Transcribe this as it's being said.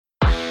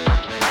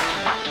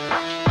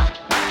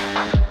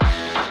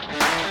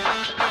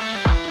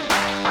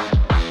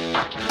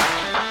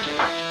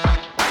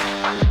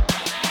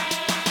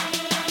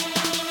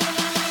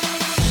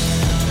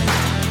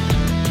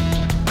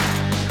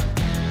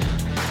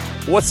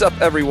What's up,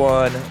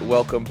 everyone?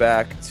 Welcome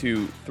back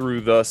to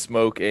Through the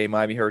Smoke, a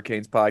Miami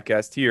Hurricanes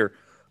podcast here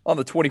on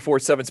the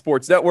 24/7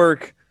 Sports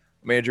Network.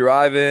 I'm Andrew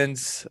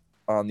Ivins.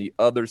 On the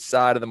other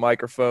side of the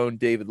microphone,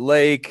 David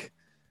Lake.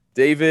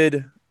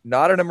 David,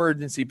 not an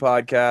emergency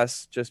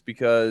podcast just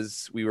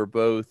because we were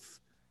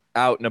both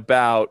out and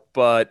about,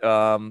 but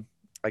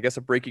I guess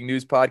a breaking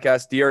news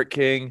podcast. D'Eriq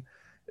King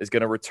is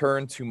going to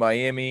return to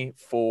Miami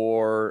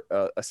for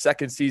a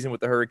second season with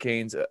the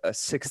Hurricanes, a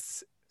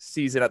sixth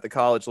season at the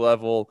college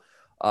level.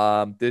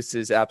 This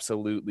is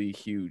absolutely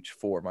huge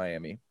for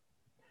Miami.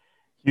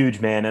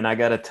 Huge, man. And I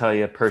got to tell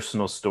you a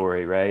personal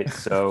story, right?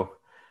 So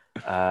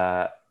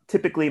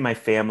typically my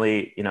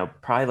family,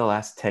 probably the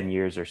last 10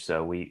 years or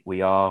so,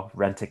 we all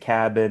rent a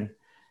cabin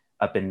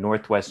up in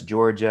Northwest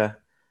Georgia,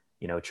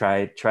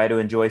 try to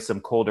enjoy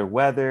some colder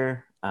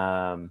weather.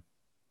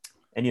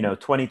 And,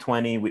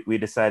 2020, we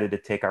decided to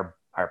take our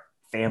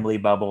family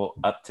bubble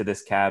up to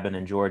this cabin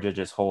in Georgia,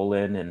 just hole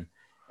in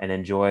and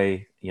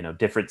enjoy,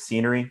 different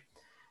scenery.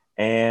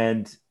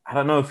 And I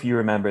don't know if you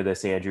remember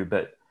this, Andrew,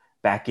 but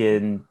back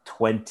in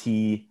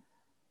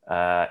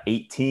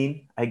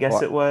 2018, I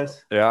guess it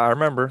was. Yeah, I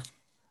remember.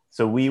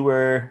 So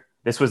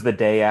this was the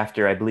day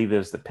after, I believe it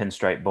was the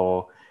Pinstripe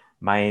Bowl.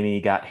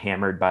 Miami got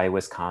hammered by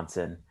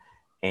Wisconsin.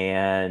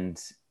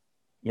 And,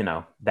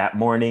 that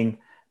morning,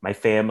 my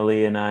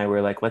family and I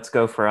were like, let's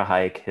go for a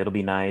hike. It'll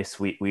be nice.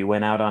 We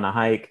went out on a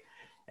hike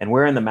and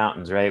we're in the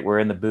mountains, right? We're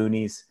in the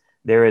boonies.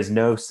 There is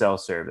no cell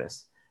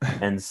service.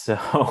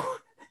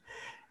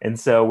 And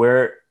so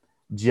we're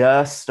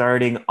just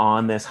starting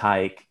on this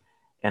hike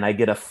and I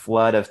get a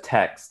flood of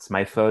texts.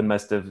 My phone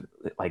must have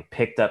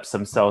picked up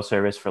some cell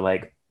service for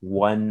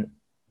 1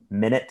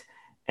 minute.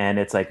 And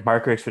it's like,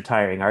 Mark Richt's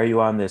retiring. Are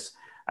you on this?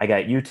 I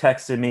got you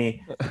texting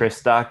me, Chris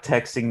Stock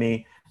texting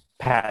me,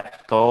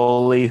 Pat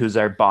Foley, who's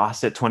our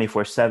boss at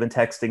 24/7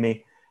 texting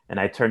me. And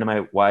I turned to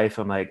my wife.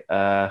 I'm like,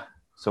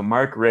 so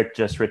Mark Richt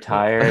just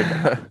retired.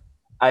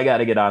 I got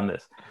to get on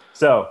this.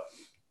 So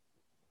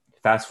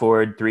fast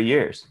forward 3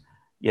 years.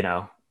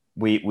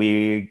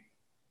 We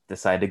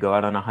decided to go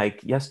out on a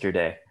hike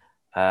yesterday.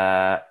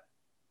 I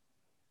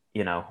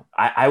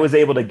was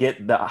able to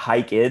get the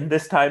hike in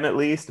this time at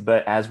least,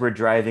 but as we're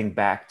driving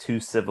back to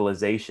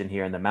civilization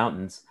here in the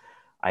mountains,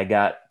 I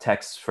got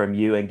texts from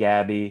you and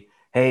Gabby.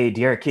 Hey,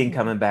 D'Eriq King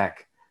coming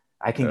back.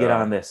 I can get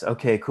on this.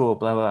 Okay, cool,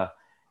 blah, blah.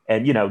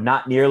 And,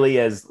 not nearly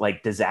as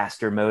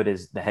disaster mode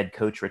as the head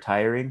coach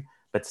retiring,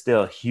 but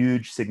still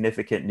huge,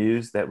 significant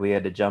news that we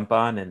had to jump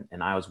on.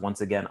 And I was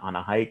once again on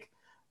a hike.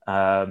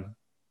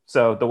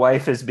 So the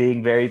wife is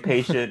being very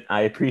patient.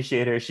 I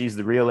appreciate her. She's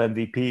the real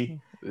MVP.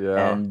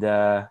 Yeah. And,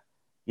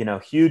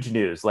 huge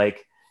news.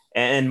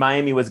 And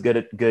Miami was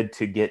good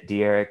to get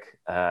D'Eriq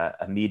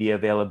a media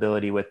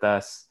availability with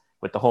us,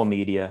 with the whole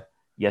media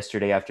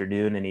yesterday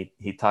afternoon. And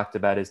he talked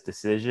about his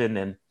decision.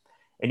 And,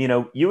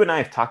 you and I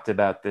have talked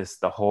about this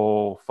the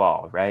whole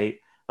fall, right?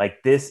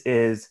 This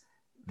is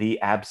the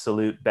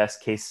absolute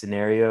best case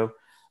scenario,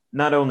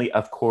 not only,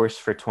 of course,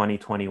 for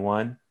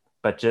 2021,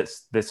 but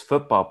just this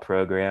football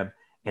program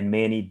and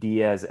Manny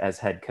Diaz as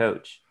head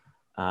coach.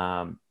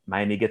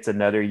 Miami gets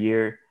another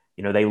year.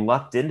 They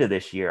lucked into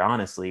this year,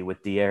 honestly,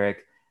 with D'Eriq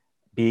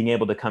being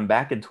able to come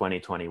back in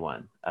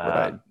 2021.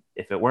 Right.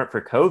 If it weren't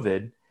for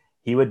COVID,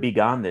 he would be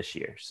gone this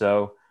year.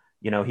 So,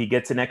 he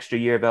gets an extra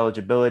year of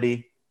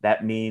eligibility.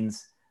 That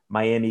means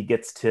Miami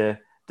gets to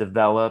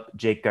develop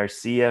Jake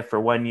Garcia for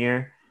 1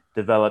 year,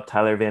 develop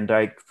Tyler Van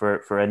Dyke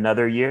for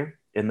another year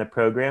in the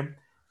program.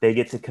 They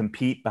get to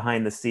compete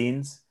behind the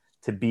scenes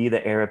to be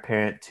the heir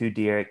apparent to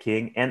D'Eriq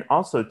King. And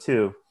also,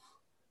 too,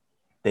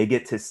 they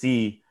get to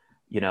see,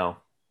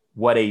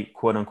 what a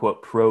quote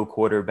unquote pro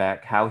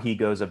quarterback, how he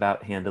goes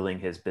about handling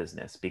his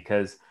business.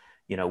 Because,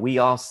 we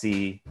all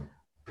see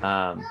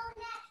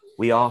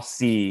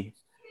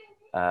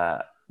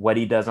what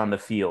he does on the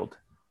field.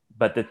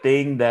 But the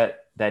thing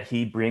that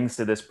he brings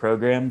to this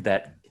program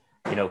that,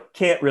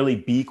 can't really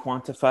be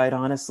quantified,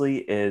 honestly,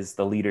 is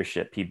the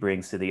leadership he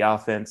brings to the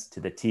offense, to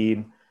the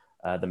team,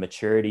 the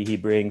maturity he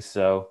brings.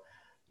 So,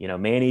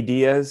 Manny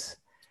Diaz,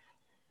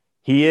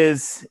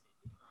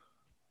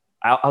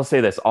 I'll say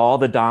this, all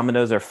the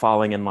dominoes are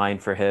falling in line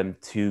for him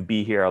to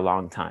be here a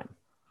long time.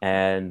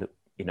 And,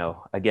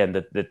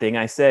 again, the thing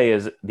I say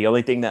is the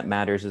only thing that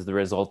matters is the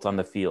results on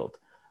the field.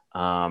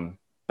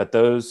 But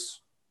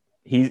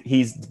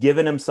he's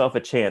given himself a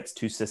chance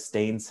to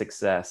sustain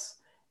success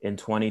in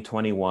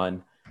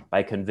 2021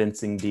 by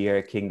convincing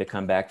D'Eriq King to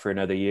come back for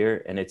another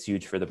year, and it's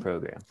huge for the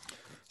program.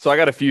 So I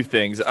got a few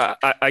things.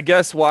 I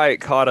guess why it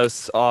caught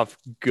us off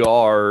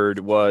guard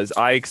was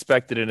I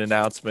expected an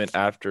announcement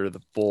after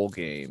the bowl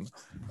game.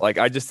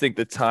 I just think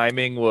the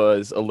timing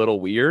was a little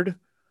weird.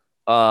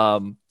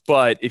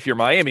 But if you're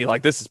Miami,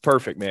 this is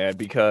perfect, man,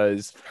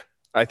 because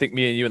I think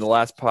me and you in the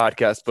last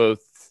podcast both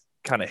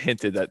kind of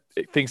hinted that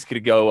things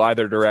could go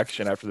either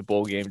direction after the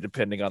bowl game,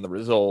 depending on the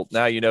result.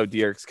 Now,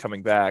 D'Eriq's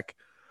coming back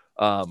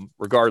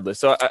regardless.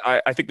 So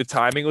I think the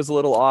timing was a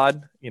little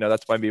odd.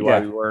 That's maybe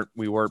why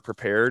we weren't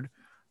prepared.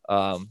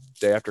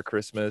 Day after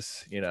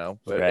Christmas,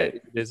 but right.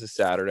 It is a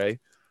Saturday.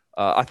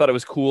 I thought it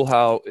was cool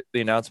how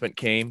the announcement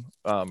came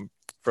from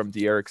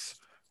De'Aric's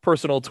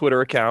personal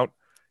Twitter account,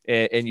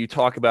 and you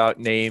talk about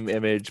name,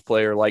 image,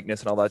 player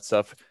likeness, and all that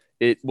stuff.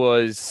 It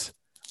was,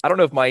 I don't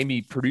know if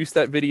Miami produced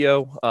that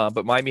video,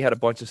 but Miami had a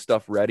bunch of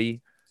stuff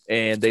ready,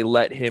 and they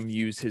let him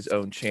use his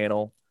own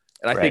channel.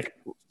 And I Right. think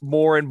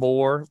more and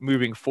more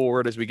moving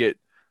forward as we get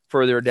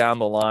further down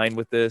the line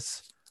with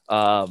this,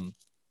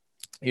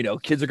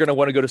 kids are going to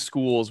want to go to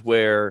schools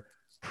where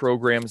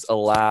programs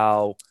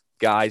allow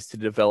guys to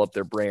develop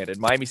their brand. And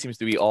Miami seems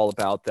to be all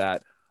about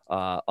that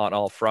on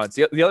all fronts.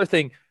 The other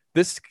thing,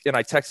 and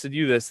I texted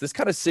you this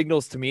kind of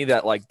signals to me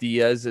that like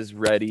Diaz is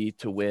ready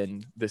to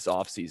win this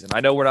offseason.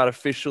 I know we're not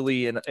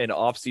officially in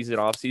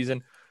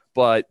offseason,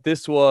 but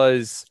this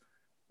was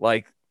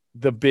like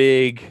the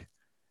big,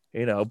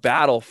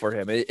 battle for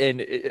him.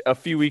 And I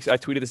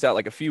tweeted this out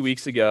like a few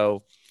weeks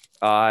ago.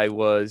 I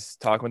was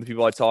talking with the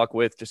people I talk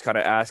with, just kind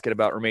of asking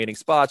about remaining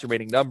spots,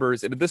 remaining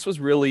numbers. And this was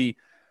really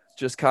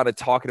just kind of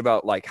talking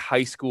about like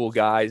high school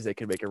guys they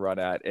can make a run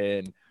at.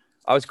 And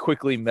I was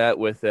quickly met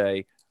with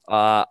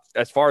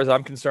as far as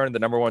I'm concerned, the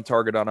number one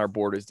target on our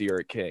board is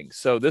D'Eriq King.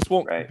 So this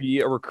won't Right. be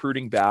a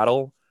recruiting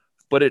battle,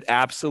 but it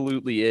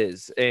absolutely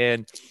is.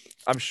 And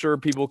I'm sure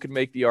people could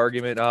make the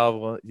argument of,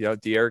 well,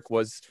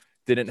 D'Eriq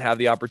didn't have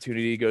the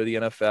opportunity to go to the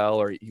NFL,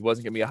 or he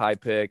wasn't going to be a high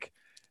pick.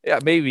 Yeah,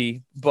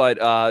 maybe. But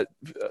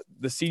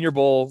the Senior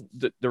Bowl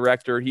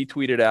director, he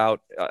tweeted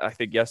out, I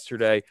think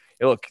yesterday,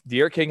 hey, look,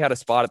 D'Eriq King had a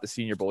spot at the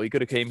Senior Bowl. He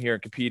could have came here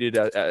and competed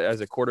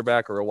as a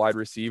quarterback or a wide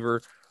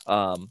receiver.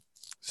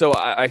 So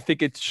I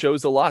think it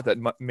shows a lot that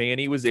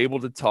Manny was able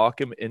to talk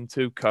him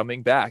into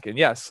coming back. And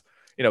yes,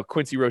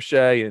 Quincy Roche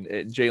and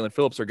Jalen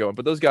Phillips are going,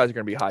 but those guys are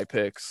going to be high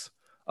picks.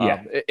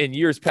 Yeah. In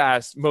years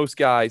past, most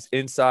guys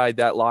inside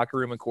that locker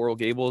room in Coral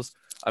Gables,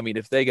 I mean,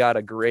 if they got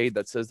a grade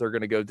that says they're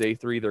going to go day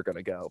 3, they're going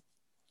to go.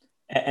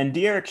 And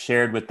D'Eriq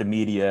shared with the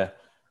media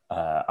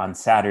on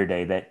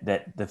Saturday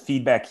that the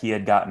feedback he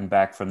had gotten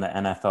back from the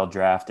NFL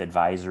Draft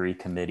Advisory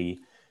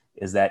Committee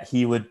is that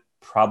he would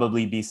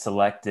probably be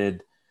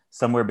selected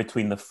somewhere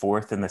between the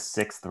 4th and the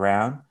 6th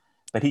round.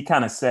 But he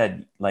kind of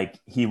said like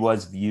he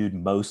was viewed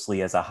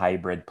mostly as a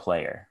hybrid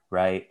player,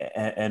 right?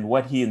 And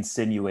what he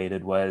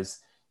insinuated was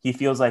he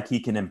feels like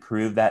he can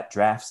improve that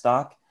draft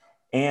stock,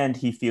 and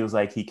he feels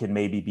like he can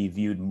maybe be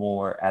viewed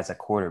more as a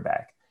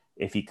quarterback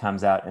if he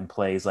comes out and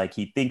plays like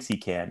he thinks he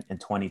can in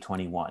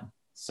 2021.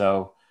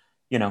 So,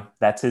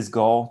 that's his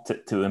goal,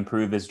 to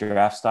improve his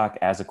draft stock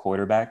as a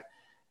quarterback.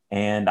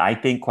 And I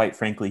think, quite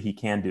frankly, he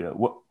can do it.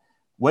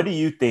 What do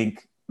you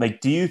think? Like,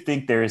 do you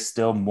think there is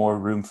still more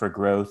room for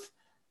growth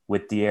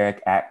with D'Eriq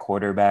at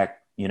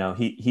quarterback?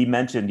 He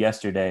mentioned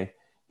yesterday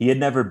he had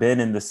never been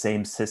in the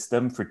same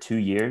system for 2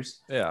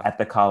 years at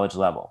the college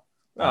level.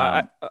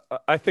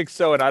 I think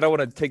so. And I don't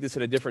want to take this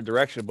in a different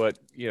direction, but,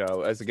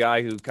 as a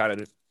guy who kind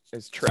of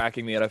is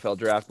tracking the NFL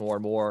draft more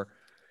and more,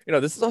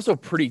 this is also a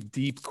pretty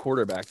deep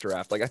quarterback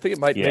draft. Like, I think it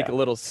might make a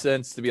little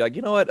sense to be like,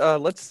 you know what,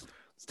 let's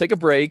take a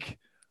break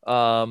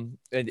and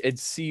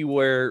see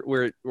where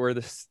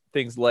the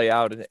things lay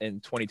out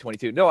in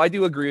 2022. No, I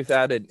do agree with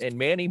that. And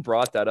Manny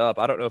brought that up.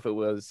 I don't know if it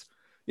was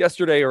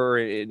yesterday or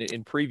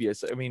in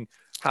previous. I mean,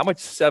 how much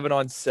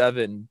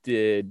 7-on-7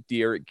 did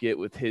D'Eriq get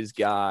with his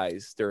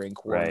guys during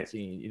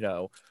quarantine,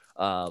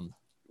 right?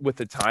 With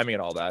the timing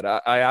and all that?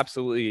 I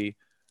absolutely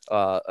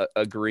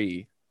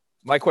agree.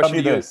 My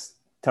question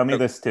Tell me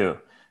this too.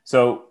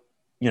 So,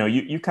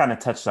 you kind of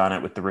touched on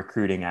it with the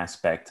recruiting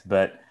aspect,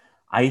 but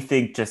I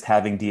think just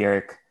having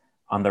D'Eriq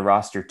on the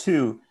roster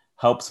too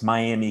helps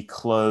Miami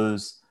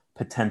close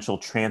potential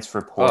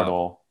transfer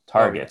portal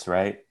targets,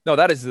 right? No,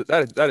 that is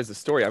the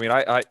story. I mean,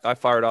 I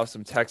fired off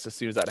some texts as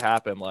soon as that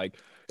happened. Like,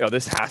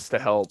 this has to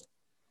help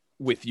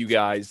with you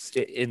guys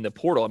in the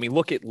portal. I mean,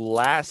 look at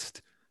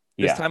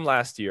time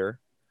last year,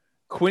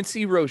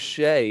 Quincy Roche,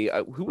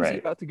 who was he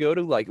about to go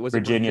to? Like, was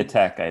Virginia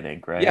Tech, I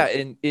think, right? Yeah,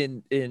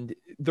 and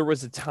there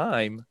was a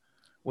time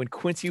when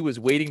Quincy was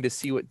waiting to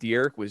see what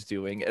D'Eriq was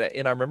doing,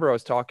 and I remember I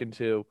was talking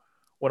to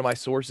one of my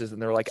sources,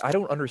 and they're like, I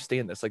don't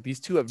understand this. Like,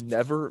 these two have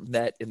never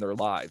met in their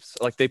lives.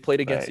 Like, they played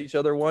against each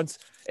other once,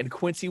 and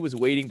Quincy was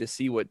waiting to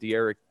see what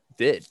D'Eriq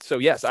did. So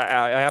yes,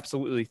 I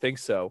absolutely think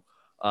so.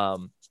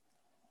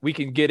 We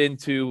can get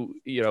into,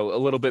 a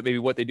little bit maybe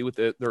what they do with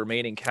the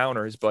remaining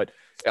counters, but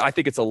I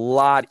think it's a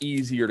lot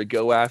easier to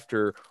go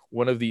after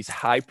one of these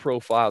high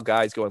profile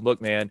guys going,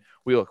 look, man,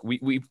 you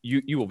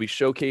will be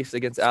showcased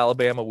against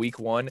Alabama week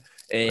 1.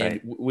 And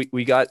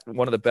we got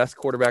one of the best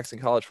quarterbacks in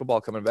college football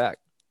coming back.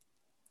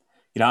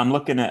 I'm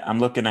looking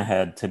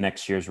ahead to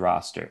next year's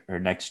roster or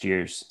next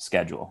year's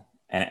schedule.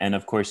 And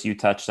of course you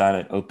touched on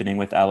it, opening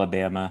with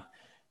Alabama.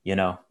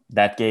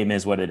 That game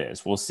is what it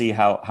is. We'll see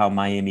how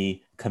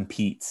Miami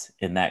competes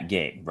in that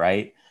game,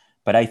 right?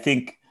 But I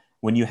think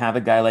when you have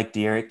a guy like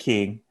D'Eriq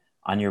King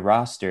on your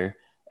roster,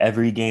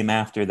 every game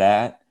after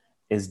that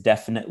is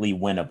definitely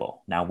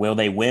winnable. Now, will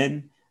they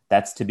win?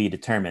 That's to be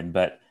determined.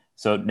 But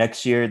so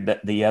next year,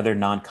 the other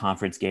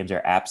non-conference games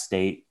are App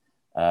State,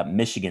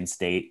 Michigan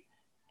State,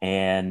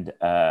 and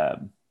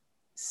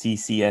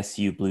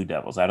CCSU Blue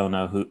Devils. I don't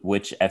know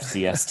which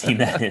FCS team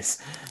that is,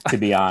 to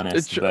be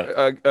honest.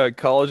 But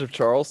College of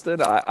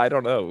Charleston. I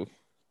don't know.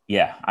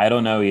 Yeah, I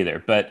don't know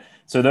either. But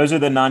so those are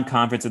the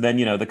non-conference, and then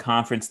the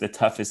conference. The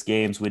toughest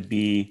games would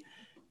be,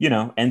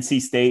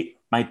 NC State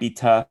might be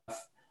tough.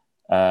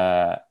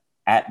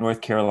 At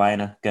North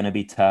Carolina, going to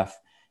be tough.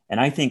 And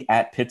I think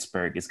at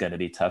Pittsburgh is going to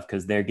be tough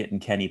because they're getting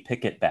Kenny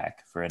Pickett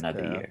back for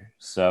another year.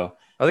 So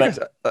I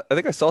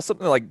think I saw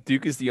something like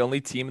Duke is the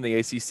only team in the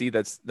ACC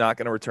that's not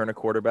going to return a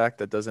quarterback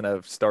that doesn't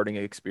have starting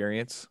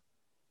experience.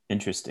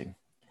 Interesting.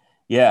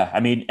 Yeah, I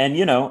mean, and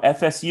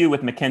FSU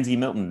with Mackenzie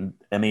Milton.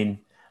 I mean,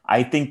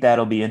 I think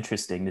that'll be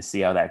interesting to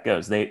see how that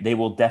goes. They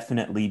will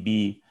definitely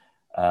be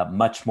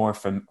much more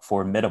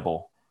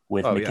formidable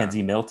with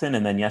Mackenzie Milton.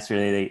 And then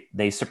yesterday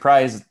they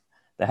surprised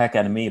the heck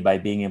out of me by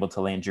being able to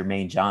land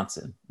Jermaine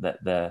Johnson,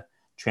 the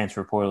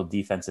transfer portal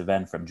defensive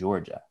end from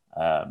Georgia.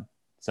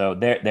 So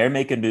they're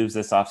making moves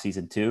this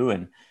offseason too.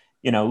 And,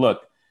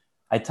 look,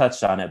 I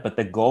touched on it, but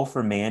the goal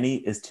for Manny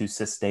is to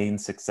sustain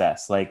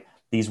success. Like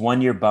these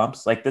 1-year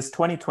bumps, like this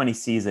 2020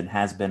 season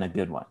has been a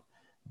good one,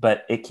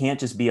 but it can't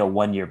just be a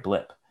 1-year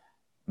blip.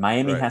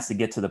 Miami has to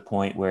get to the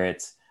point where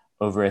it's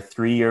over a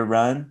 3-year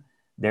run.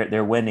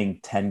 They're winning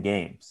 10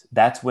 games.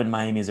 That's when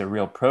Miami is a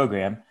real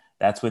program.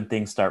 That's when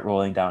things start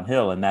rolling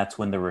downhill. And that's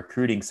when the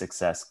recruiting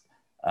success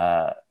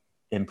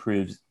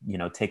improves,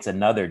 takes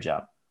another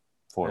jump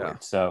forward. Yeah.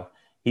 So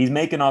he's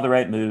making all the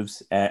right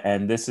moves.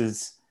 And this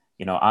is,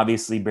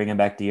 obviously bringing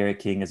back D'Eriq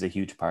King is a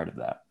huge part of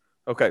that.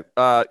 Okay.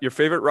 Your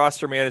favorite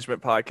roster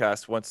management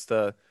podcast wants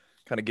to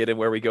kind of get in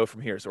where we go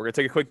from here. So we're going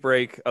to take a quick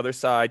break. Other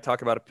side,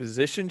 talk about a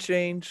position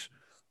change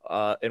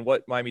and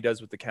what Miami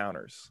does with the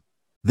counters.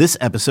 This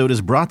episode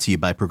is brought to you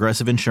by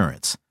Progressive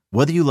Insurance.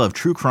 Whether you love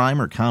true crime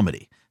or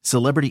comedy,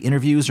 celebrity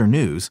interviews or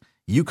news,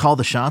 you call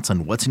the shots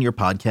on what's in your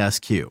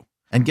podcast queue.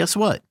 And guess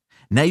what?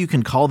 Now you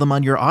can call them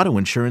on your auto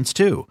insurance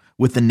too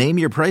with the Name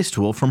Your Price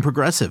tool from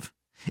Progressive.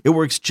 It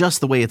works just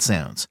the way it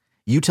sounds.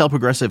 You tell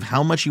Progressive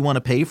how much you want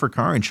to pay for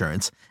car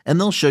insurance, and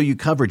they'll show you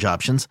coverage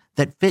options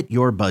that fit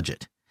your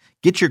budget.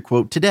 Get your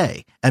quote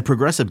today at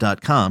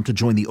Progressive.com to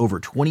join the over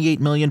 28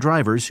 million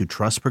drivers who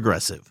trust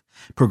Progressive.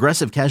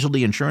 Progressive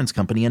Casualty Insurance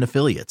Company and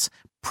Affiliates.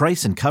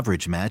 Price and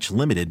coverage match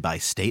limited by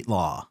state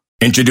law.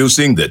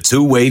 Introducing the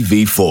Two-Way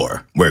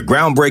V4, where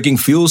groundbreaking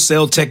fuel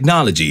cell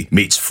technology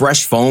meets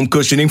fresh foam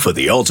cushioning for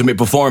the ultimate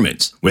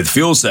performance. With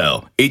Fuel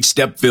Cell, each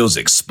step feels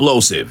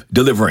explosive,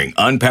 delivering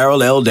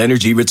unparalleled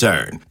energy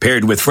return.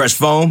 Paired with fresh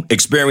foam,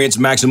 experience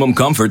maximum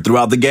comfort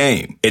throughout the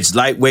game. Its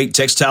lightweight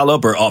textile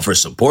upper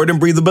offers support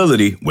and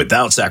breathability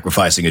without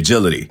sacrificing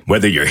agility.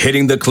 Whether you're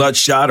hitting the clutch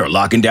shot or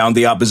locking down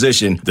the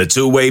opposition, the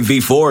Two-Way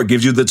V4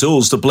 gives you the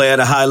tools to play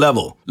at a high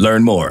level.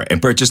 Learn more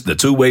and purchase the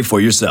Two-Way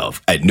for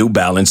yourself at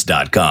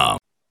newbalance.com.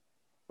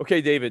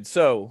 Okay, David,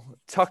 so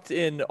tucked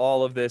in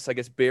all of this, I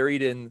guess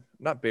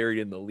not buried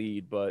in the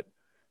lead, but,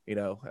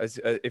 as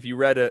if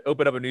you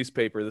open up a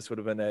newspaper, this would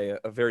have been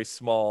a very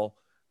small,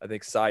 I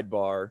think,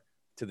 sidebar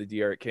to the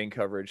D'Eriq King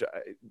coverage.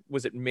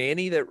 Was it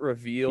Manny that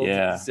revealed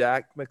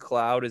Zach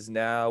McCloud is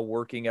now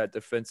working at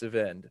defensive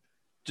end?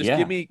 Just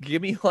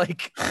give me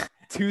like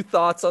two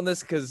thoughts on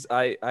this, because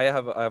I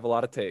have a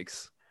lot of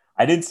takes.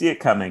 I didn't see it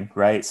coming,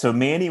 right? So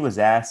Manny was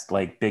asked,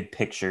 like, big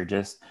picture,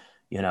 just,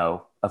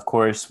 of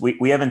course,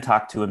 we haven't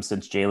talked to him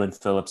since Jalen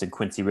Phillips and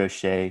Quincy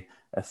Roche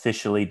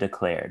officially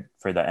declared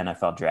for the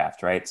NFL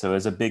draft, right? So it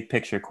was a big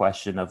picture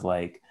question of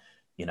like,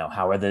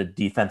 how are the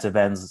defensive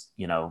ends,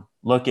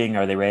 looking?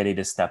 Are they ready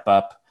to step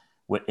up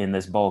in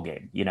this bowl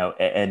game?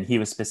 And he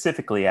was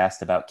specifically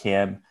asked about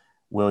Cam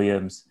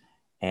Williams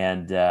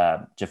and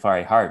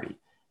Jafari Harvey.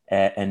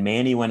 And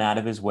Manny went out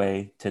of his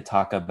way to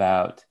talk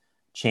about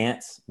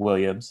Chance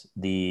Williams,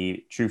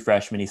 the true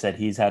freshman. He said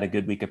he's had a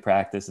good week of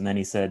practice. And then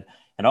he said,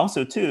 and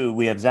also, too,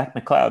 we have Zach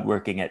McCloud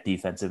working at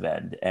defensive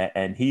end,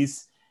 and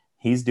he's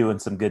doing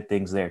some good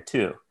things there,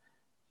 too.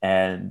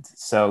 And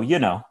so,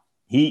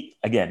 he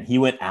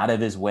went out of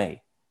his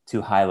way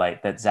to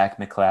highlight that Zach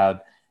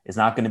McCloud is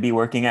not going to be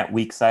working at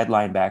weak side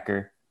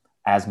linebacker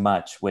as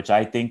much, which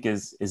I think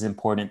is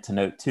important to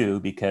note,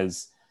 too,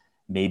 because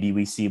maybe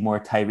we see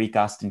more Tyreek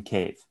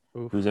Austin-Cave,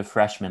 who's a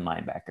freshman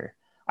linebacker.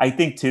 I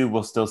think, too,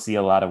 we'll still see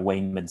a lot of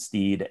Wayne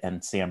Steed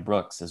and Sam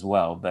Brooks as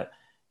well, but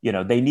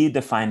they need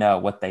to find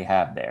out what they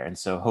have there. And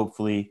so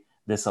hopefully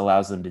this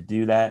allows them to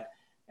do that.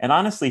 And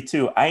honestly,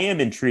 too, I am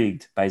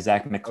intrigued by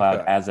Zach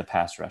McCloud as a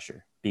pass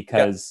rusher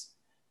because,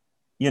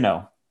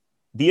 the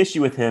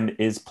issue with him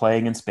is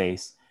playing in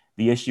space.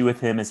 The issue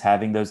with him is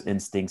having those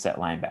instincts at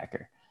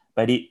linebacker.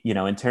 But,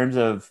 in terms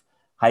of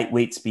height,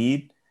 weight,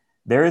 speed,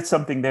 there is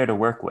something there to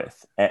work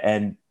with.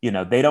 And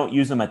they don't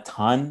use him a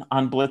ton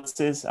on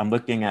blitzes. I'm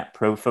looking at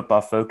Pro Football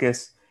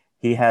Focus.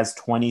 He has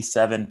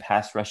 27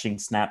 pass rushing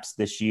snaps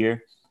this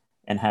year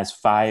and has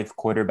 5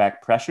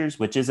 quarterback pressures,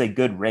 which is a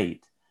good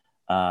rate,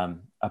 a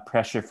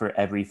pressure for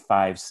every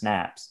 5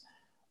 snaps.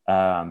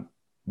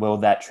 Will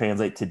that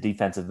translate to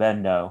defensive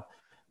end? No.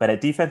 But at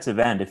defensive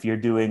end, if you're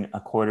doing a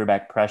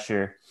quarterback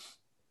pressure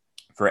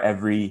for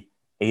every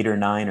 8 or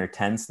 9 or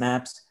 10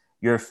 snaps,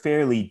 you're a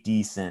fairly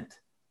decent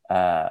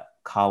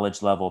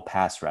college level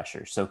pass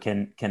rusher. So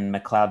can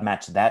McLeod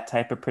match that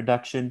type of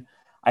production?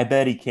 I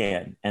bet he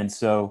can. And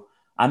so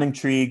I'm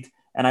intrigued.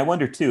 And I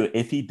wonder too,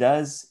 if he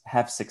does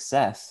have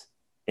success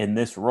in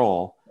this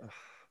role,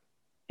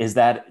 is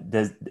that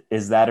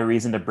a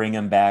reason to bring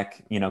him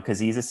back? You know, because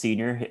he's a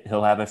senior,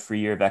 he'll have a free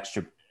year of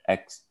extra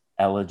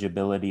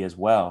eligibility as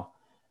well.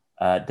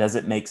 Does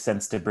it make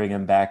sense to bring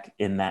him back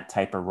in that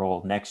type of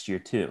role next year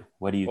too?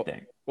 What do you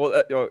think?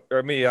 Well,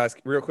 let me ask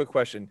a real quick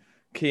question.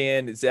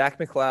 Can Zach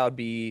McLeod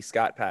be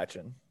Scott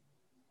Patchin?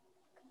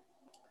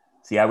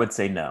 See, I would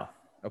say no.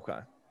 Okay.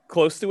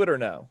 Close to it or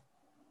no?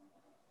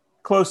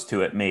 Close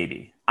to it,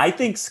 maybe. I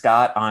think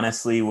Scott,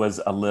 honestly, was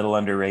a little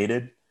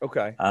underrated.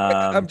 Okay.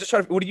 I'm just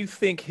trying to – what do you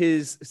think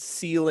his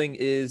ceiling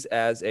is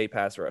as a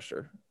pass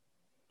rusher?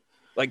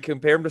 Like,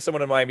 compare him to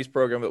someone in Miami's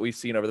program that we've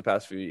seen over the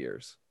past few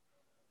years.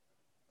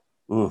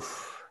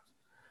 Oof.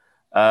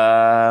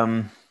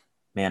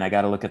 Man, I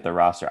got to look at the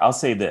roster. I'll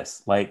say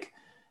this. Like,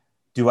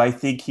 do I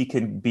think he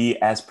can be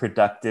as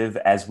productive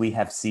as we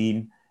have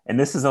seen? And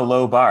this is a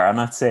low bar. I'm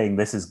not saying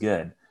this is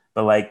good.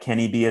 But, like, can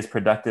he be as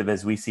productive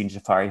as we've seen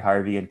Jafari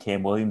Harvey and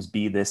Cam Williams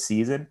be this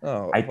season?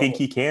 I think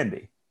he can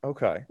be.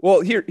 Okay.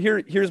 Well,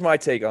 here's my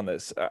take on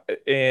this.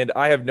 And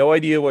I have no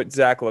idea what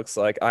Zach looks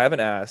like. I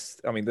haven't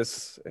asked. I mean,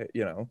 this,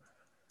 you know,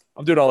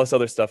 I'm doing all this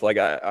other stuff. Like,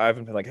 I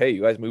haven't been like, hey,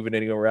 you guys moving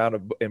anything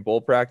around in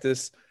bowl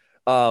practice?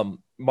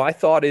 My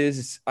thought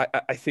is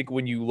I think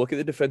when you look at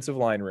the defensive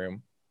line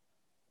room,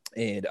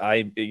 and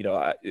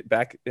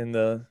back in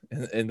the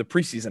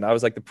preseason, I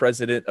was like the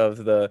president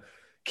of the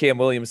Cam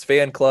Williams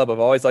fan club. I've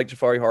always liked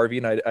Jafari Harvey,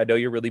 and I know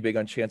you're really big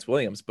on Chance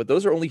Williams, but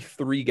those are only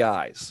 3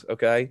 guys,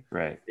 okay?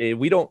 Right. And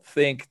we don't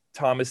think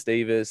Thomas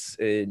Davis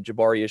and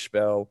Jabari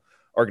Ishbel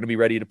are going to be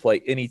ready to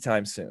play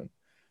anytime soon.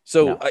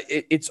 So no.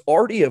 It's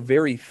already a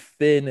very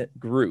thin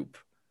group,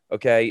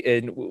 okay?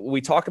 And we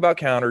talk about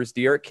counters.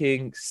 D'Eriq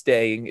King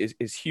staying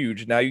is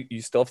huge. Now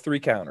you still have 3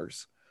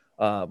 counters.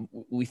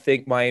 We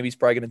think Miami's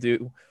probably going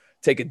to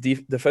take a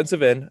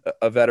defensive end,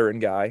 a veteran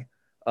guy,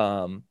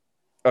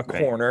 a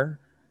corner,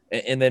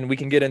 and then we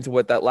can get into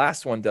what that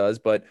last one does,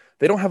 but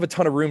they don't have a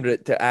ton of room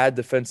to add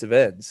defensive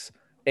ends.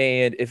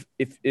 And if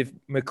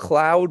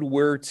McLeod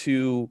were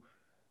to,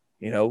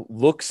 you know,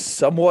 look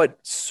somewhat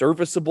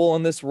serviceable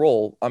in this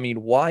role, I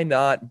mean, why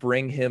not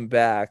bring him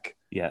back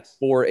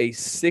for a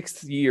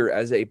 6th year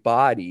as a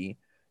body?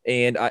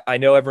 And I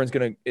know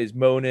everyone's is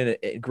moaning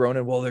and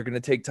groaning, well, they're going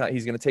to take time.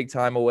 He's going to take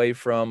time away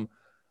from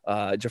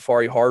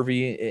Jafari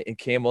Harvey and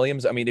Cam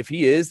Williams. I mean, if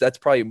he is, that's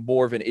probably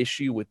more of an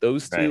issue with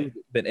those two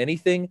than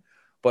anything.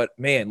 But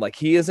man, like,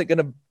 he isn't going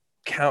to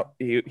count.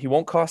 He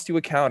won't cost you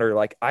a counter.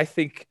 Like, I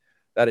think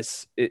that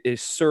is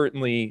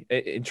certainly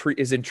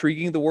is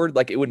intriguing. The word,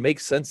 like, it would make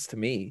sense to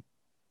me.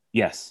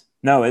 Yes.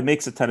 No, it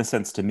makes a ton of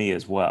sense to me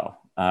as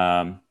well.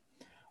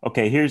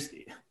 Okay. Here's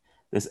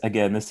this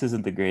again. This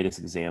isn't the greatest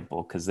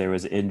example because there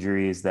was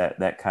injuries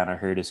that kind of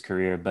hurt his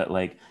career, but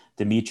like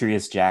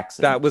Demetrius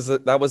Jackson. That was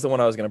the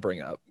one I was going to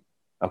bring up.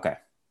 Okay.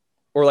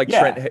 Or like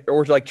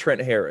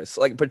Trent Harris.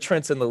 But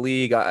Trent's in the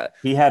league.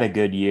 He had a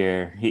good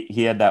year.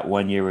 He had that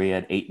one year where he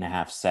had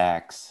 8.5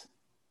 sacks.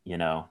 You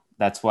know,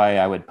 that's why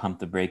I would pump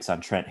the brakes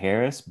on Trent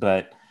Harris.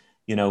 But,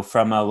 you know,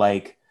 from a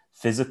like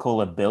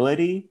physical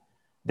ability,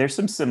 there's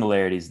some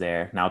similarities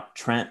there. Now,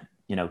 Trent,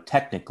 you know,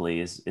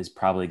 technically is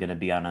probably going to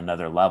be on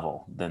another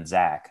level than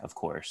Zach, of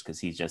course, because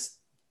he just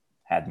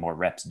had more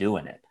reps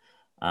doing it.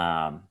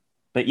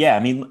 But yeah,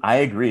 I mean, I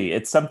agree.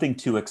 It's something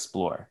to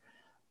explore.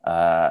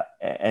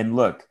 And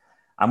look,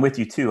 I'm with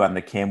you too on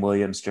the Cam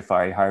Williams,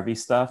 Jafari Harvey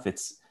stuff.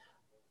 It's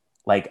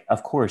like,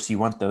 of course, you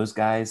want those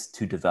guys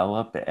to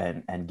develop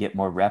and get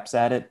more reps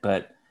at it,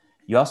 but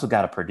you also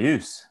got to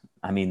produce.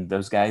 I mean,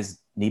 those guys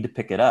need to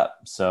pick it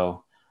up.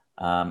 So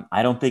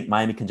I don't think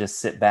Miami can just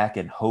sit back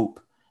and hope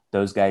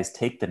those guys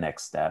take the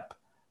next step.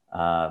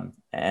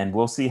 And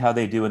we'll see how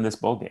they do in this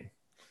bowl game.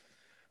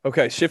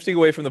 Okay, shifting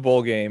away from the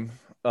bowl game,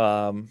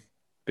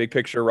 big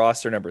picture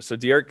roster numbers. So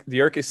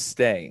D'Eriq is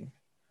staying.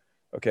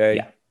 Okay.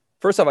 Yeah.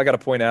 First off, I got to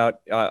point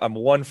out I'm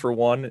 1 for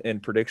 1 in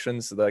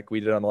predictions, like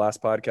we did on the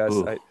last podcast.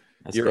 Ooh,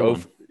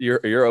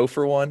 you're 0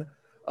 for 1.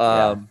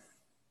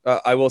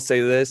 I will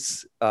say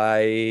this: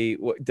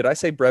 did I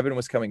say Brevin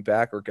was coming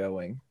back or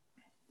going?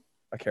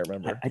 I can't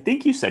remember. I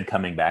think you said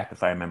coming back,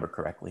 if I remember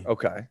correctly.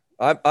 Okay.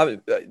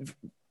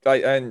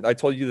 I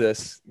told you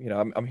this. You know,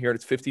 I'm hearing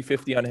it's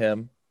 50-50 on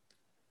him,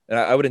 and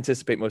I would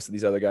anticipate most of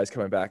these other guys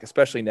coming back,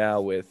 especially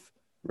now with.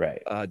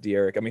 Right.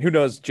 D'Eriq. I mean, who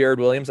knows? Jared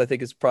Williams, I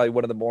think, is probably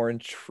one of the more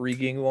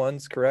intriguing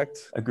ones,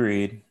 correct?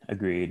 Agreed.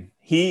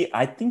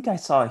 I think I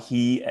saw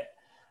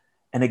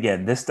and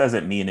again, this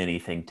doesn't mean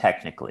anything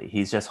technically.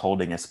 He's just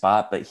holding a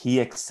spot, but he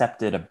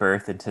accepted a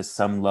berth into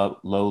some low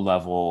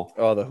level.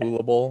 Oh, the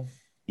Hula Bowl?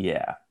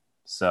 Yeah.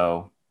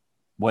 So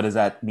what does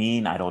that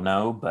mean? I don't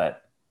know.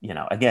 But, you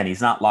know, again, he's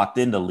not locked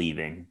into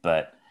leaving,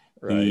 but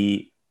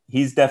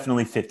he's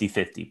definitely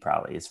 50-50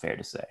 probably, is fair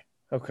to say.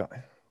 Okay.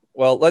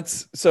 Well,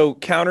 so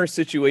counter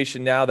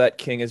situation now that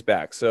King is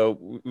back.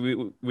 So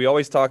we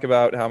always talk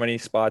about how many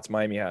spots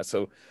Miami has.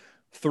 So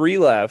 3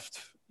 left.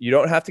 You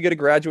don't have to get a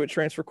graduate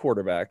transfer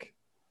quarterback.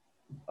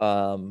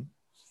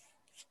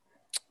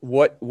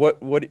 What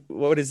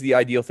is the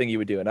ideal thing you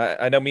would do? And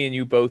I know me and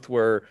you both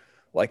were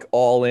like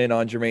all in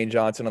on Jermaine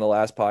Johnson on the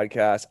last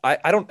podcast.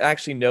 I don't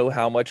actually know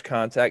how much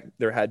contact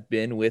there had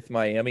been with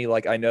Miami.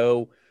 Like, I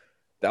know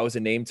that was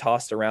a name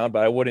tossed around,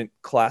 but I wouldn't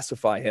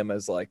classify him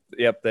as like,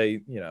 yep,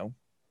 they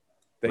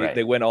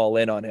went all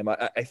in on him.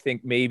 I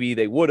think maybe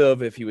they would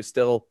have if he was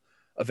still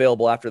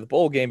available after the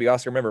bowl game.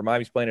 Because remember,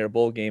 Miami's playing at a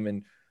bowl game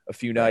in a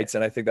few nights,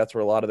 and I think that's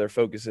where a lot of their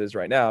focus is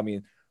right now. I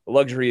mean, the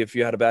luxury if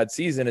you had a bad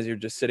season is you're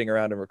just sitting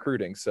around and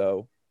recruiting.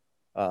 So,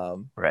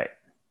 right.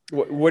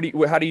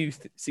 How do you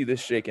see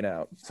this shaking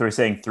out? So we're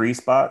saying 3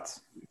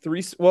 spots?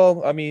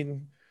 Well, I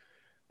mean,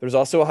 there's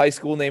also a high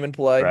school name in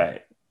play.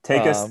 Right.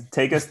 Take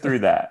us through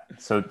that.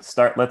 So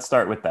let's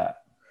start with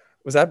that.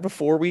 Was that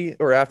before we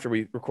or after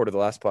we recorded the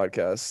last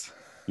podcast?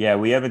 Yeah,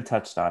 we haven't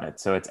touched on it,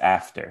 so it's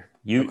after.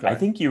 Okay. I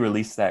think you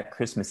released that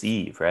Christmas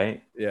Eve,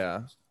 right?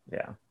 Yeah.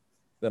 Yeah.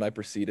 Then I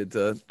proceeded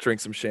to drink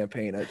some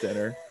champagne at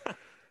dinner.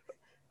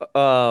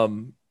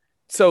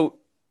 So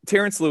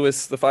Terrence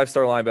Lewis, the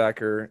 5-star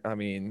linebacker, I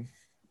mean,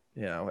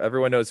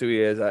 everyone knows who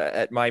he is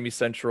at Miami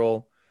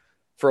Central.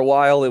 For a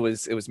while, it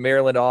was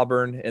Maryland,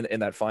 Auburn in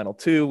that final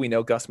 2. We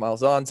know Gus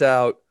Malzahn's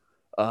out.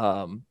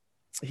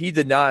 He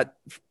did not,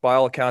 by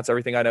all accounts,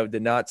 everything I know,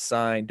 did not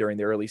sign during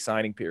the early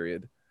signing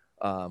period.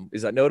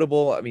 Is that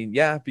notable? I mean,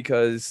 yeah,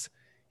 because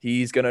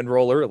he's going to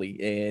enroll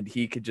early and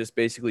he could just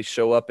basically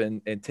show up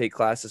and take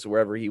classes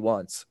wherever he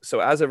wants. So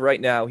as of right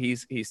now,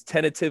 he's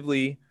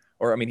tentatively,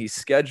 he's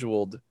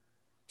scheduled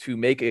to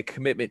make a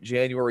commitment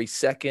January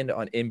 2nd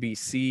on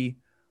NBC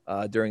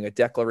during a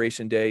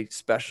Declaration Day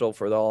special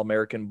for the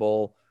All-American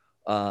Bowl.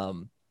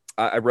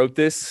 I wrote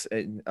this,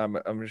 and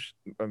I'm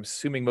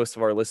assuming most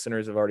of our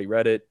listeners have already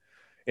read it.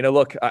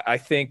 Look, I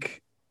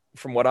think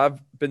from what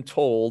I've been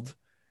told,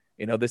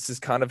 this is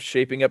kind of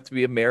shaping up to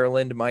be a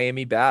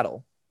Maryland-Miami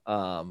battle.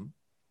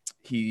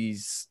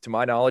 He's, to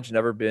my knowledge,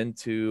 never been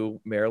to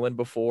Maryland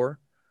before.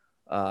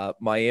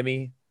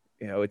 Miami,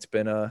 it's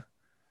been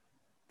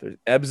there's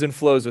ebbs and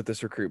flows with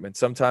this recruitment.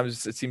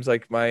 Sometimes it seems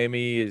like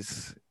Miami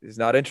is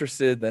not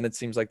interested. Then it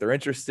seems like they're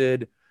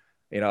interested.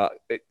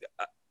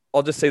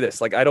 I'll just say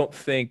this. Like, I don't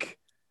think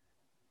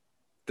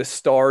the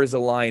stars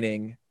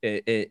aligning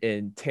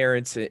in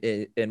Terrence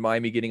and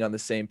Miami getting on the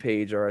same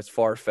page are as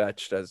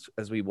far-fetched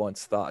as we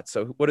once thought.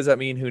 So what does that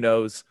mean? Who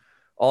knows?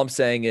 All I'm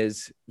saying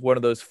is one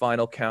of those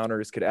final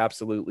counters could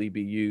absolutely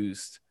be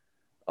used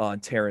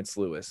on Terrence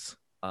Lewis.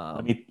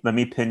 Let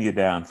me pin you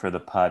down for the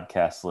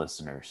podcast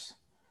listeners.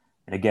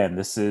 And again,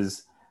 this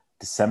is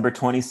December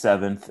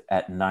 27th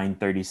at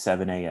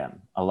 9:37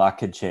 a.m. A lot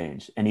could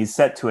change. And he's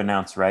set to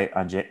announce right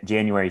on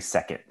January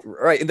 2nd.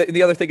 Right. And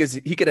the other thing is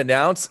he could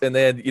announce and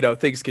then,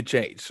 things could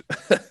change.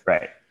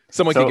 Right.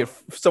 Someone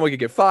could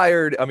get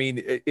fired. I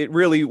mean, it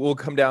really will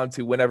come down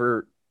to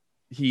whenever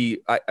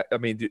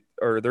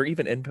are there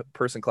even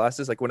in-person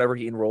classes? Like whenever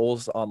he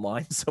enrolls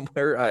online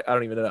somewhere? I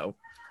don't even know.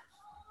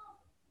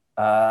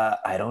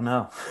 I don't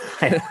know.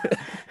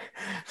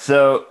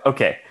 So,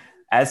 okay.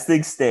 As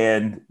things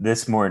stand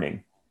this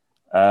morning,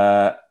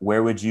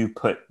 where would you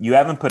you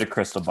haven't put a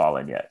crystal ball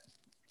in yet.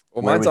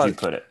 Well, where would you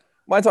put it?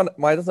 Mine's on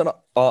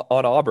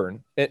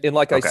Auburn. And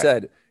like I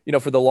said,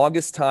 for the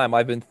longest time,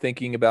 I've been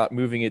thinking about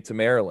moving it to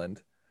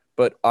Maryland,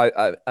 but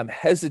I'm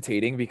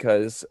hesitating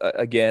because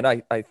again,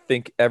 I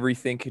think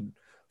everything could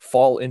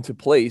fall into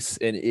place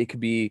and it could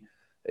be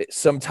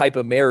some type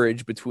of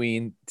marriage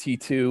between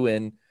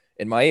T2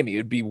 and Miami.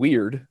 It'd be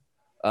weird.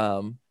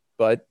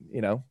 But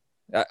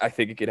I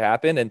think it could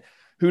happen. And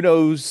who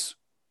knows,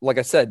 like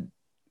I said,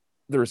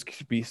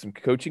 could be some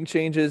coaching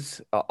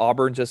changes.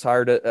 Auburn just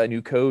hired a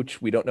new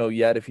coach. We don't know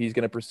yet if he's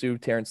going to pursue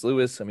Terrence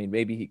Lewis. I mean,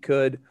 maybe he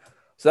could.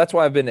 So that's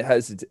why I've been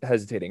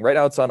hesitating. Right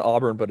now it's on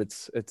Auburn, but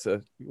it's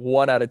a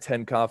 1 out of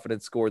 10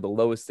 confidence score, the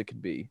lowest it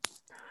could be.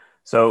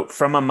 So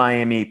from a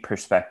Miami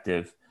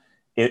perspective,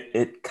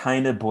 it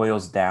kind of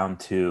boils down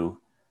to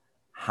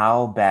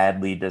how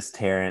badly does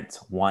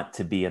Terrence want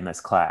to be in this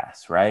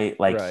class, right?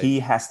 Like He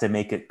has to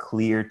make it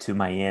clear to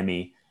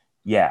Miami,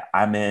 yeah,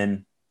 I'm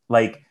in.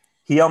 Like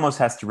he almost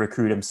has to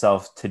recruit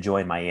himself to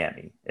join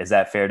Miami. Is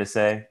that fair to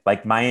say?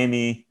 Like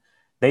Miami,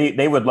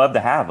 they would love to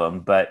have him,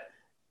 but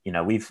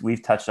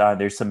we've touched on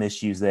there's some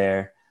issues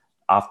there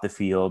off the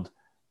field.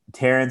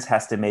 Terrence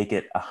has to make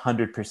it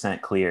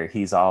 100% clear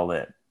he's all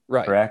in.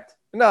 Right. Correct?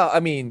 No, I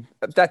mean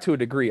that to a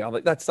degree.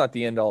 That's not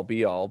the end all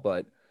be all,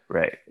 but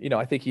right.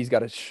 I think he's got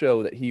to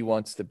show that he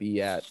wants to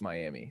be at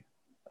Miami.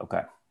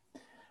 Okay.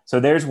 So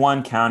there's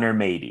one counter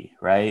maybe,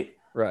 right?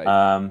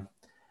 Right.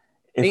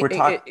 If we're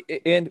talking,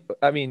 and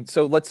I mean,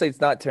 so let's say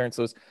it's not Terrence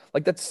Lewis,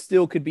 like that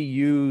still could be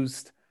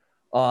used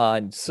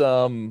on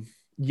some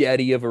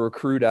Yeti of a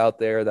recruit out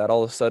there that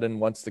all of a sudden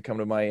wants to come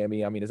to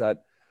Miami. I mean, is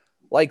that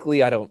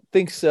likely? I don't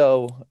think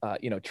so.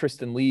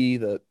 Tristan Lee,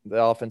 the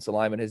offensive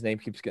lineman, his name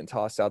keeps getting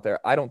tossed out there.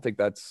 I don't think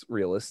that's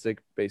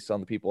realistic based on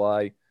the people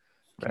I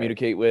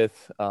communicate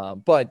with.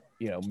 But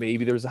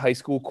maybe there's a high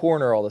school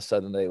corner all of a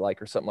sudden they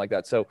like or something like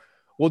that. So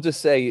we'll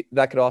just say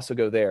that could also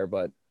go there.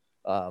 But,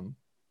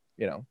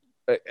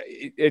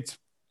 it's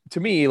to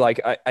me, like,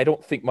 I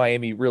don't think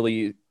Miami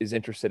really is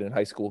interested in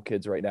high school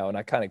kids right now. And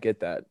I kind of get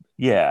that.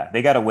 Yeah,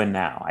 they got to win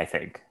now, I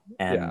think.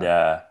 And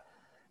Yeah.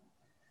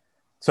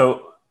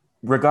 so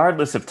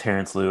regardless of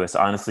Terrence Lewis,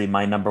 honestly,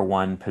 my number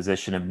one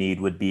position of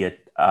need would be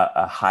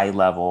a high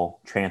level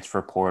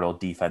transfer portal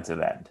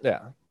defensive end.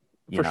 Yeah,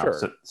 for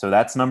sure. So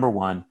that's number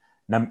one.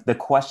 The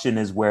question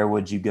is, where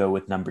would you go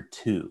with number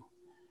two?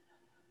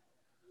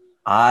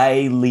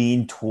 I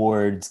lean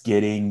towards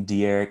getting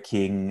De'Aaron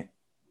King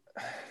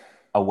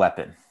a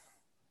weapon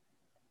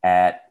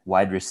at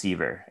wide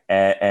receiver.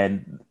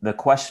 And the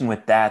question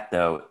with that,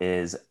 though,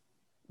 is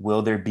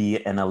will there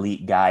be an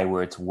elite guy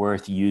where it's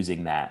worth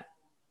using that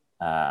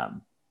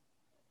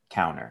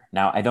counter?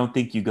 Now, I don't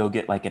think you go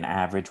get like an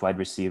average wide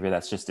receiver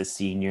that's just a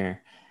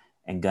senior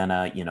and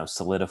gonna,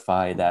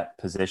 solidify that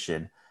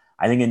position.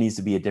 I think it needs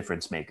to be a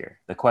difference maker.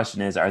 The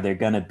question is, are there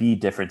going to be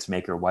difference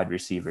maker wide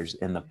receivers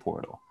in the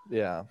portal?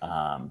 Yeah.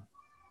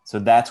 So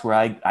that's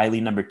where I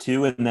lean number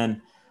two. And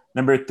then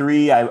number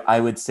three, I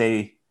would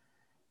say,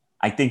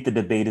 I think the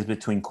debate is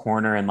between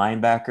corner and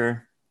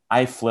linebacker.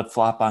 I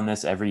flip-flop on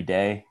this every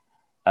day.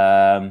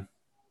 I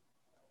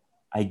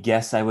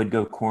guess I would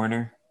go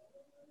corner,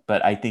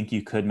 but I think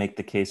you could make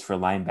the case for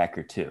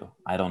linebacker too.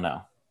 I don't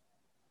know.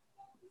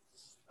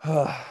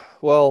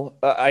 Well,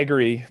 I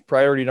agree.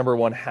 Priority number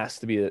one has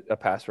to be a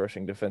pass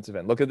rushing defensive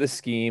end. Look at this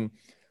scheme.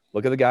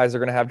 Look at the guys they're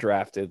going to have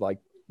drafted. Like,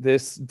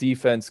 this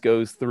defense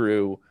goes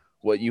through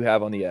what you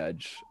have on the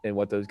edge and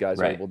what those guys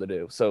are able to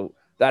do. So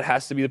that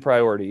has to be the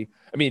priority.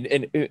 I mean,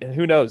 and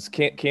who knows?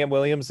 Cam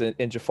Williams and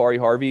Jafari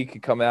Harvey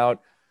could come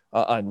out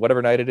on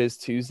whatever night it is,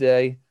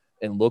 Tuesday,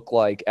 and look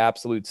like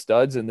absolute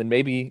studs. And then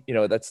maybe,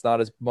 that's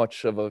not as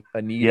much of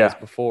a need as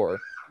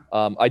before.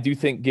 I do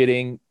think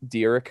getting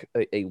Derek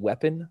a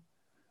weapon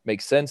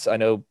makes sense. I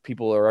know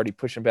people are already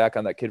pushing back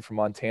on that kid from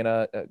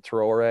Montana,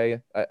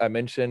 Traore. I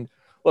mentioned.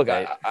 Look,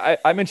 right.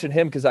 I mentioned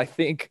him because I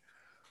think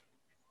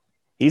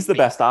he's the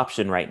best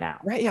option right now.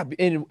 Right? Yeah.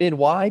 And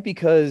why?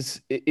 Because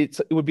it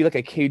would be like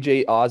a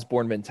KJ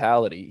Osborne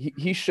mentality.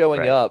 He's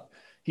showing up.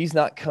 He's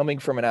not coming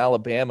from an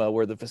Alabama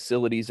where the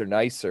facilities are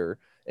nicer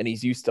and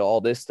he's used to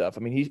all this stuff. I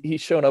mean, he's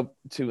shown up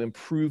to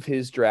improve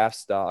his draft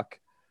stock,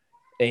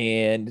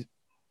 and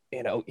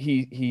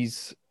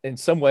he's in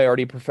some way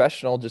already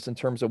professional just in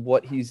terms of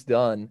what he's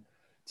done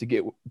to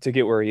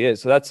get where he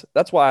is. So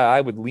that's why I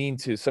would lean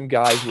to some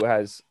guy who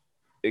has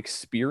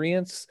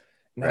experience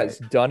and has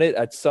done it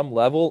at some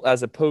level,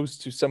 as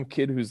opposed to some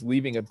kid who's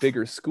leaving a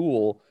bigger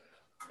school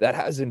that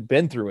hasn't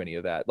been through any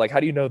of that. Like, how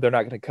do you know they're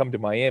not going to come to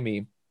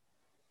Miami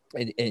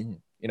and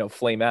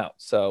flame out?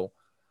 So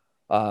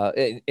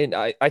and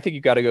I think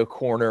you got to go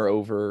corner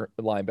over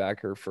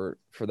linebacker for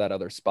that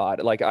other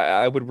spot. Like,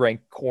 I would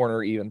rank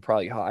corner even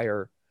probably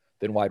higher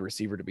than wide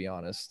receiver, to be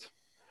honest.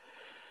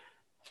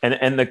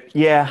 And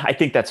I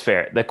think that's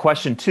fair. The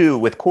question too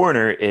with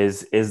corner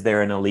is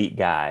there an elite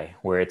guy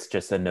where it's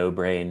just a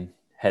no-brain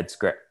head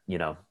scratch?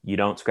 You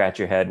don't scratch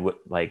your head with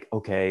like,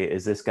 okay,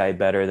 is this guy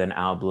better than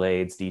Al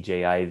Blades,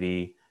 DJ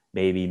Ivy?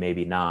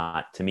 Maybe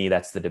not. To me,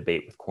 that's the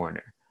debate with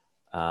corner.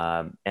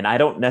 And I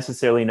don't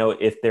necessarily know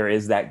if there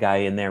is that guy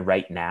in there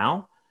right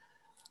now.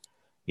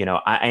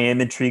 I am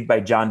intrigued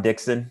by John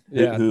Dixon,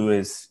 who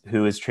is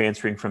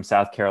transferring from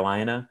South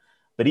Carolina.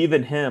 But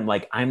even him,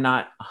 like, I'm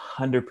not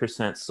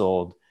 100%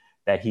 sold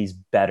that he's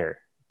better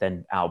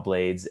than Al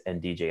Blades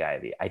and DJ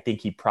Ivy. I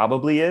think he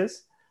probably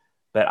is,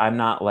 but I'm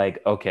not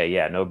like, okay,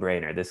 yeah, no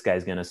brainer. This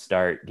guy's going to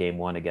start game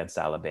one against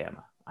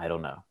Alabama. I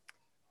don't know.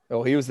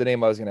 Oh, he was the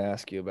name I was going to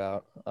ask you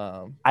about.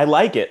 I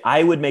like it.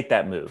 I would make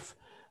that move.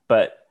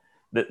 But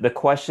the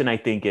question, I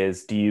think,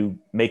 is, do you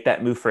make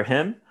that move for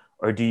him,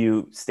 or do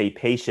you stay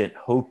patient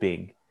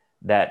hoping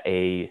that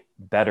a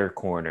better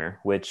corner,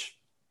 which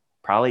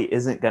probably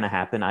isn't going to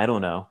happen, I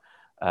don't know,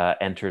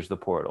 enters the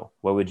portal?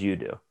 What would you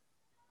do?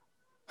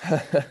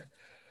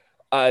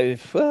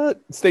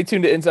 Stay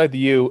tuned to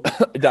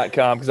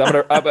InsideTheU.com because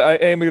I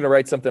am going to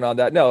write something on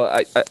that. No,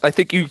 I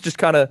think you just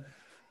kind of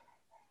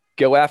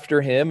go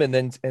after him and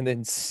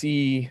then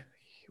see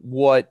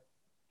what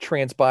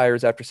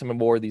transpires after some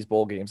more of these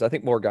bowl games. I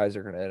think more guys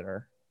are going to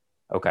enter.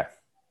 Okay.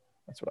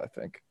 That's what I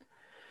think.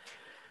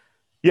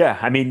 Yeah,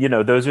 I mean,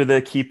 those are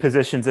the key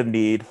positions of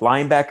need.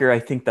 Linebacker, I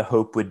think the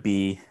hope would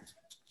be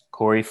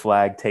Corey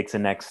Flagg takes a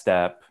next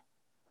step.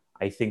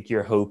 I think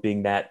you're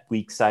hoping that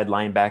weak side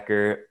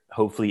linebacker,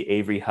 hopefully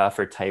Avery Huff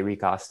or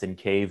Tyreek Austin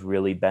Cave,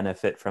 really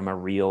benefit from a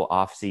real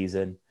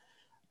offseason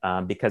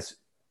because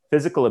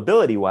physical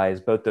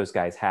ability-wise, both those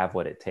guys have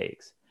what it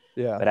takes.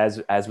 Yeah. But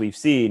as we've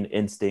seen,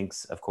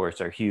 instincts, of course,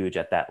 are huge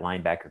at that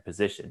linebacker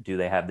position. Do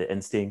they have the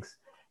instincts?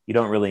 You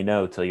don't really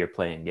know till you're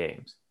playing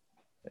games.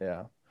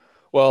 Yeah.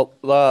 Well,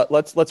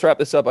 let's wrap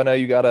this up. I know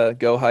you gotta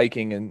go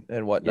hiking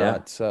and whatnot.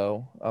 Yeah.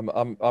 So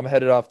I'm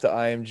headed off to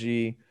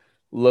IMG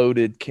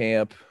loaded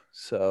camp.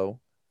 So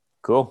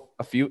cool.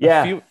 A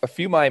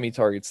few Miami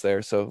targets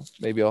there. So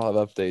maybe I'll have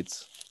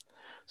updates.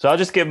 So I'll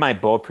just give my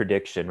bold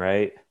prediction,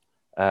 right?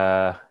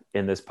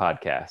 In this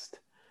podcast.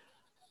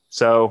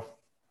 So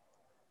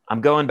I'm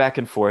going back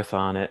and forth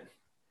on it.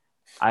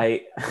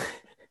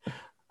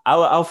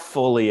 I'll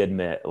fully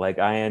admit, like,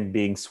 I am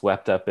being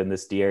swept up in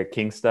this De'Aaron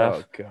King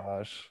stuff. Oh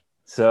gosh.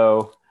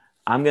 So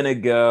I'm gonna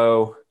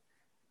go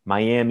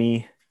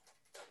Miami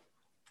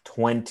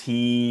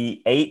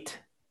 28,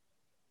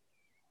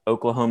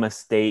 Oklahoma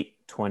State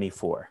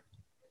 24.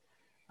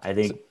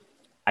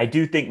 I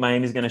do think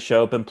Miami's going to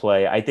show up and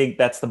play. I think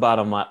that's the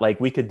bottom line. Like,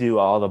 we could do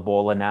all the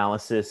bowl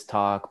analysis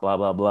talk, blah,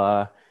 blah,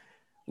 blah.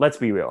 Let's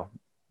be real.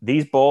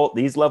 These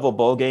level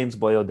bowl games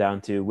boil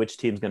down to which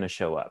team's going to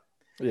show up.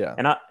 Yeah.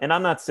 And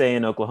I'm not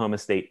saying Oklahoma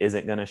State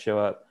isn't going to show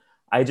up.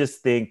 I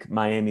just think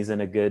Miami's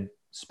in a good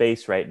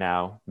space right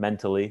now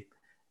mentally.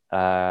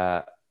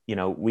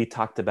 We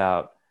talked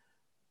about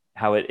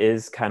how it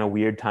is kind of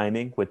weird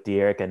timing with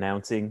De'Aaron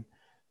announcing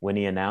when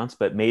he announced,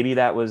 but maybe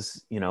that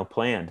was,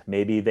 planned.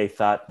 Maybe they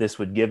thought this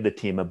would give the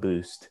team a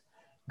boost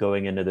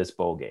going into this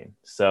bowl game.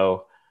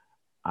 So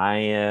I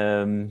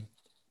am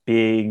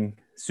being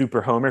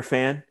super Homer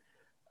fan.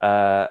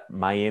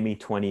 Miami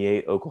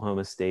 28,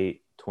 Oklahoma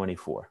State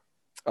 24.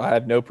 I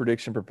have no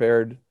prediction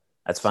prepared.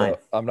 That's fine. So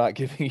I'm not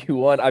giving you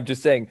one. I'm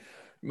just saying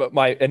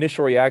my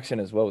initial reaction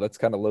is, whoa, that's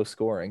kind of low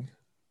scoring.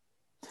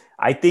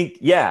 I think,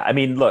 yeah. I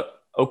mean, look,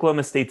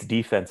 Oklahoma State's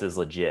defense is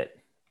legit.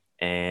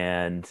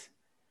 And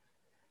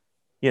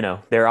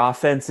their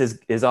offense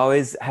is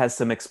always has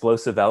some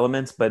explosive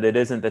elements, but it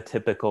isn't the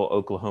typical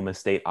Oklahoma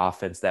State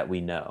offense that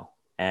we know.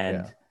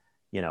 And,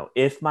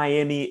 if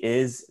Miami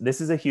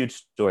this is a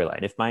huge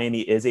storyline. If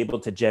Miami is able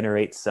to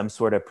generate some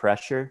sort of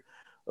pressure,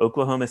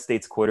 Oklahoma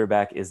State's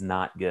quarterback is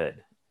not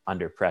good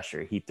under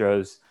pressure. He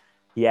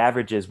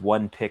averages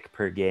 1 pick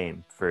per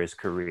game for his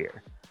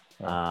career.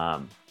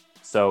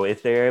 So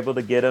if they're able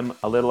to get him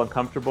a little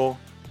uncomfortable,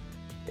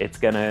 it's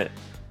going to,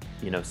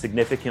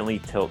 significantly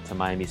tilt to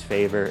Miami's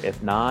favor.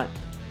 If not,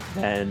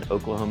 then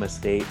Oklahoma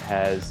State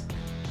has,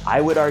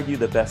 I would argue,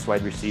 the best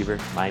wide receiver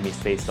Miami's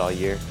faced all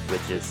year,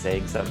 which is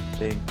saying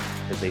something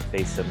because they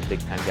face some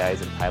big-time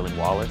guys in Tylan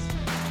Wallace,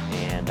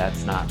 and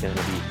that's not going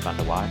to be fun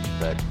to watch,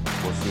 but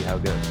we'll see how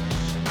it goes.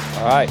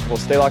 All right. Well,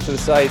 stay locked to the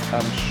site.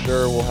 I'm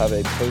sure we'll have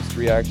a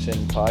post-reaction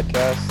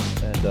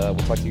podcast, and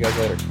we'll talk to you guys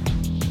later.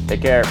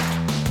 Take care.